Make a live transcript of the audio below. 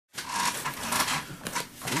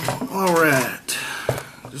Alright,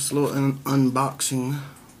 just a little unboxing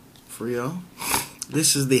for y'all.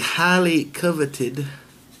 This is the highly coveted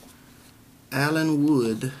Allen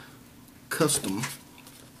Wood custom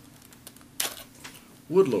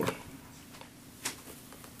woodlore.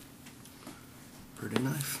 Pretty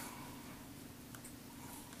nice.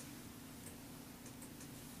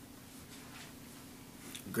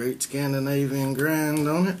 Great Scandinavian grind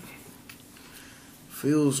on it.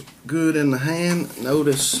 Feels good in the hand.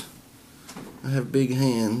 Notice I have big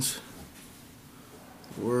hands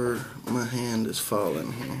where my hand is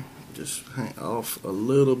falling here. Just hang off a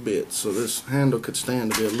little bit so this handle could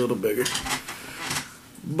stand to be a little bigger.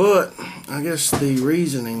 But I guess the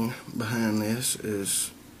reasoning behind this is,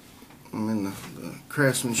 the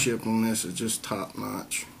craftsmanship on this is just top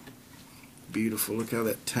notch. Beautiful. Look how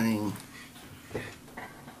that tang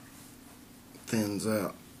thins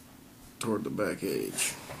out toward the back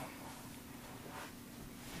edge.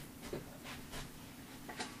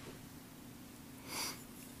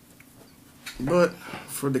 But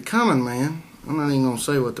for the common man, I'm not even going to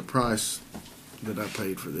say what the price that I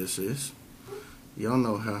paid for this is. Y'all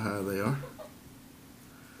know how high they are.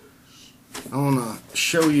 I want to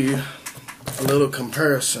show you a little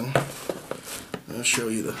comparison. I'll show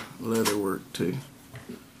you the leather work too.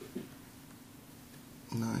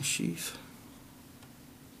 Nice sheath.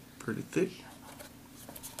 Pretty thick.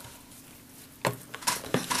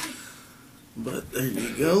 But there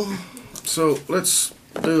you go. So let's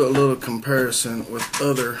do a little comparison with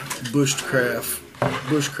other bushcraft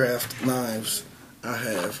knives I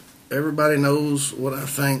have. Everybody knows what I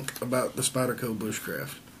think about the Spyderco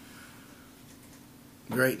bushcraft.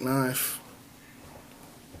 Great knife.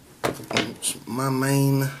 It's my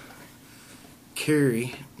main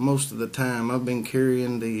carry most of the time. I've been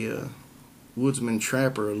carrying the Woodsman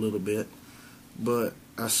Trapper a little bit, but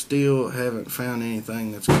I still haven't found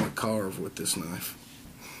anything that's going to carve with this knife.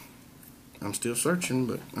 I'm still searching,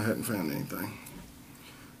 but I haven't found anything.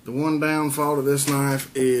 The one downfall to this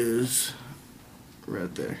knife is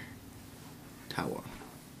right there. Taiwan.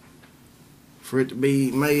 For it to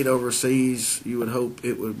be made overseas, you would hope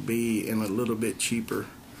it would be in a little bit cheaper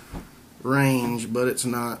range, but it's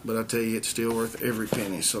not. But I tell you, it's still worth every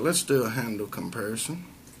penny. So let's do a handle comparison.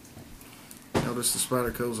 Notice the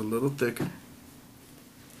Spyderco's a little thicker.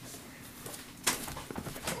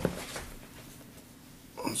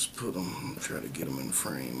 Let's put them, try to get them in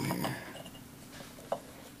frame here.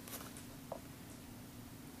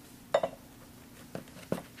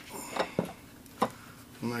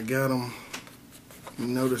 When I got them, you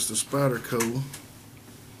notice the Spyderco.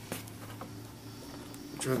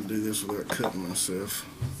 Try to do this without cutting myself.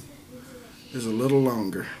 Is a little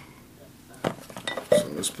longer. So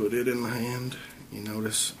let's put it in the hand. You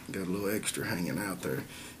notice got a little extra hanging out there,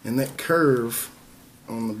 and that curve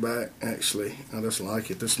on the back, actually, I just like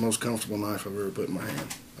it. This is the most comfortable knife I've ever put in my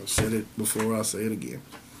hand. I've said it before, I'll say it again.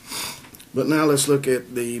 But now let's look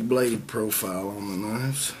at the blade profile on the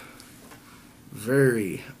knives.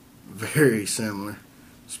 Very, very similar.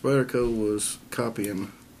 Spyderco was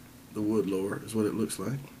copying the woodlore, is what it looks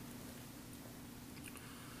like.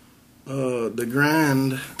 The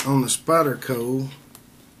grind on the Spyderco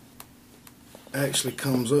actually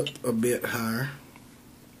comes up a bit higher.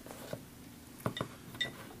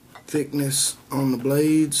 Thickness on the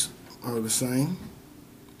blades are the same.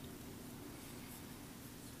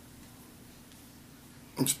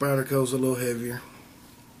 And Spyderco's a little heavier.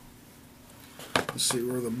 Let's see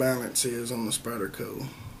where the balance is on the Spyderco.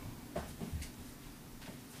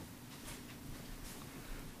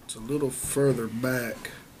 It's a little further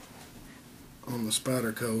back on the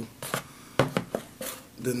Spyderco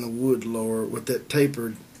than the woodlore with that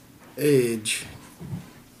tapered edge.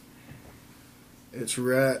 It's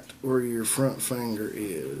right where your front finger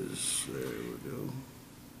is. There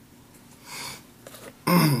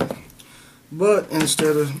we go. But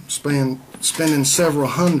instead of spending several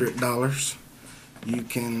 $100s, you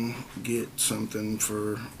can get something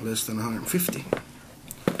for less than $150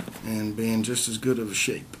 and being just as good of a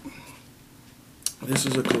shape. This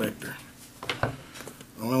is a collector.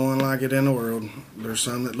 Only one like it in the world. There's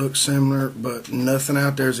some that look similar, but nothing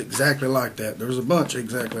out there is exactly like that. There's a bunch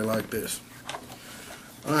exactly like this.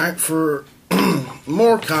 Alright, for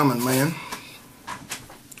more common man,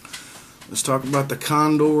 let's talk about the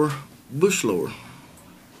Condor bushlore.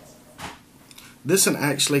 This one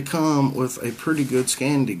actually come with a pretty good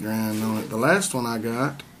Scandi grind on it. The last one I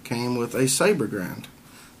got came with a saber grind.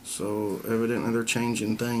 So evidently they're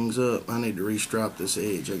changing things up. I need to restrop this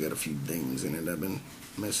edge. I got a few dings in it. I've been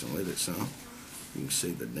messing with it some. You can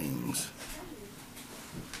see the dings.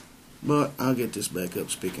 But I'll get this back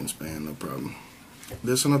up spick and span, no problem.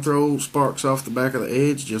 This one will throw sparks off the back of the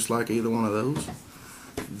edge just like either one of those.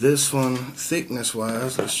 This one, thickness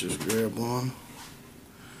wise, let's just grab one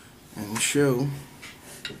and show,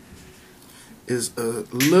 is a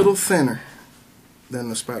little thinner than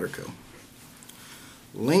the Spyderco.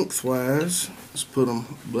 Lengthwise, let's put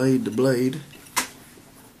them blade to blade.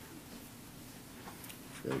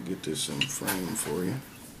 Try to get this in frame for you.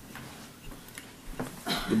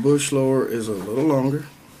 The bushlore is a little longer.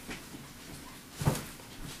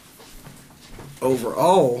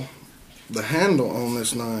 Overall, the handle on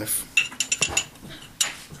this knife,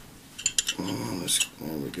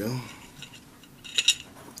 there we go.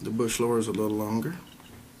 The bushlore is a little longer.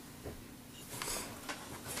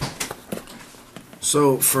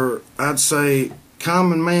 So for, I'd say,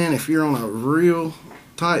 common man, if you're on a real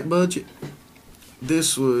tight budget,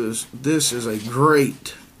 this is a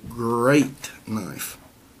great knife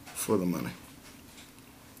for the money.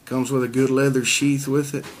 Comes with a good leather sheath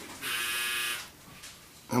with it.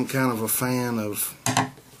 I'm kind of a fan of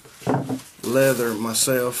leather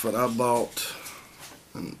myself, but I bought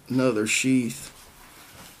another sheath,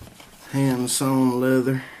 hand sewn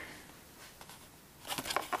leather.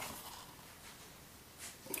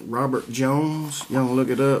 Robert Jones, you can look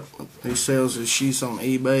it up. He sells his sheaths on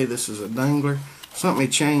eBay. This is a dangler. Something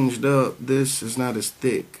he changed up. This is not as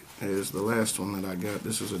thick as the last one that I got.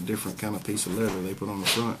 This is a different kind of piece of leather they put on the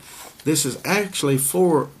front. This is actually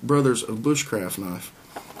for Brothers of Bushcraft knife.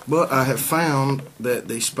 But I have found that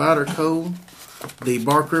the Spyderco, the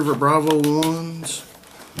Bark River Bravo ones,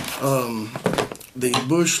 the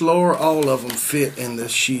bushlore, all of them fit in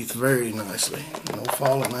this sheath very nicely. No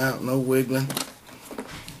falling out, no wiggling.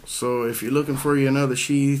 So if you're looking for you another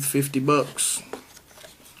sheath, 50 bucks,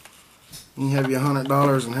 you can have your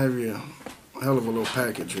 $100 and have your hell of a little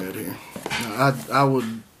package right here. Now, I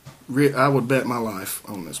would bet my life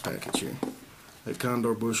on this package here. The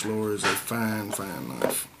Condor bushlore is a fine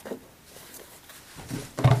knife.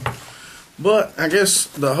 But I guess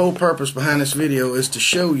the whole purpose behind this video is to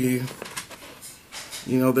show you,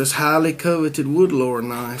 this highly coveted woodlore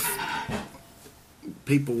knife.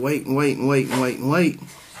 People wait and wait and wait and wait and wait.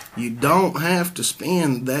 You don't have to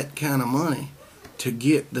spend that kind of money to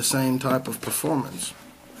get the same type of performance.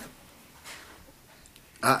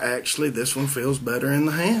 This one feels better in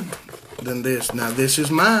the hand than this. Now, this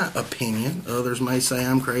is my opinion. Others may say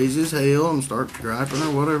I'm crazy as hell and start griping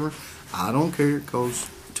or whatever. I don't care, because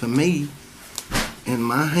to me, in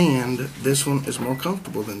my hand, this one is more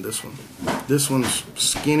comfortable than this one. This one's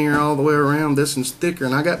skinnier all the way around. This one's thicker,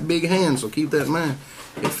 and I got big hands, so keep that in mind.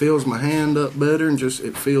 It fills my hand up better, and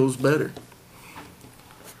it feels better.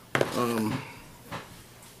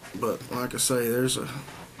 But like I say, there's a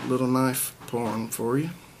little knife pouring for you.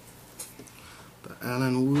 The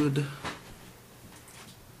Allen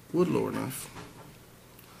woodlore knife.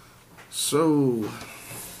 So,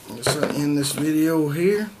 I guess I end this video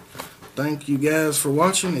here. Thank you guys for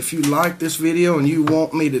watching. If you like this video and you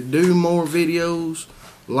want me to do more videos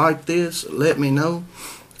like this, let me know.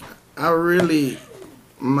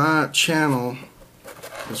 My channel,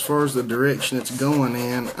 as far as the direction it's going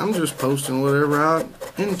in, I'm just posting whatever I'm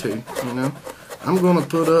into, I'm going to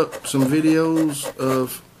put up some videos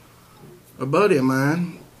of a buddy of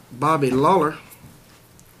mine, Bobby Lawler.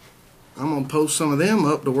 I'm going to post some of them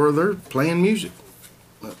up to where they're playing music.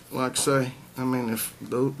 But like I say, if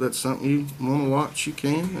that's something you want to watch, you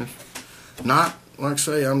can. If not, like I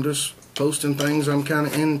say, I'm just posting things I'm kind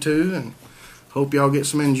of into, and hope y'all get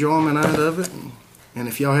some enjoyment out of it. And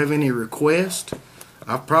if y'all have any requests,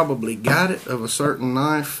 I've probably got it of a certain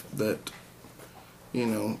knife that, a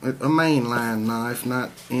mainline knife, not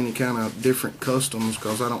any kind of different customs,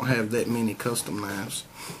 because I don't have that many custom knives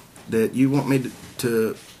that you want me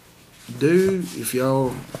to do. If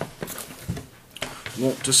y'all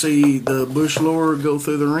want to see the bushlore go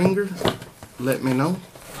through the ringer, let me know.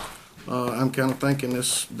 I'm kind of thinking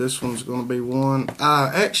this one's going to be one.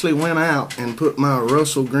 I actually went out and put my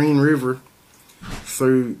Russell Green River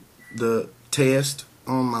through the test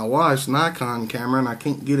on my wife's Nikon camera, and I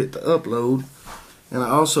can't get it to upload. And I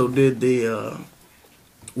also did the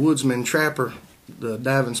Woodsman Trapper, the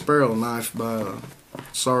Diving Sparrow knife by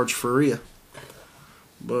Sarge Faria.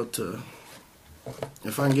 But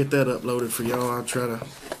if I can get that uploaded for y'all, I'll try to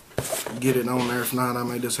get it on there. If not, I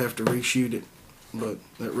may just have to reshoot it. But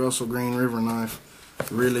that Russell Green River knife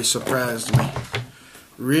really surprised me.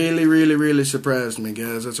 Really surprised me,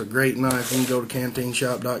 guys. That's a great knife. You can go to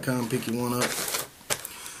canteenshop.com, pick you one up.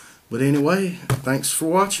 But anyway, thanks for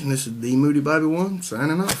watching. This is the Moody Bobby 1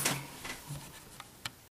 signing off.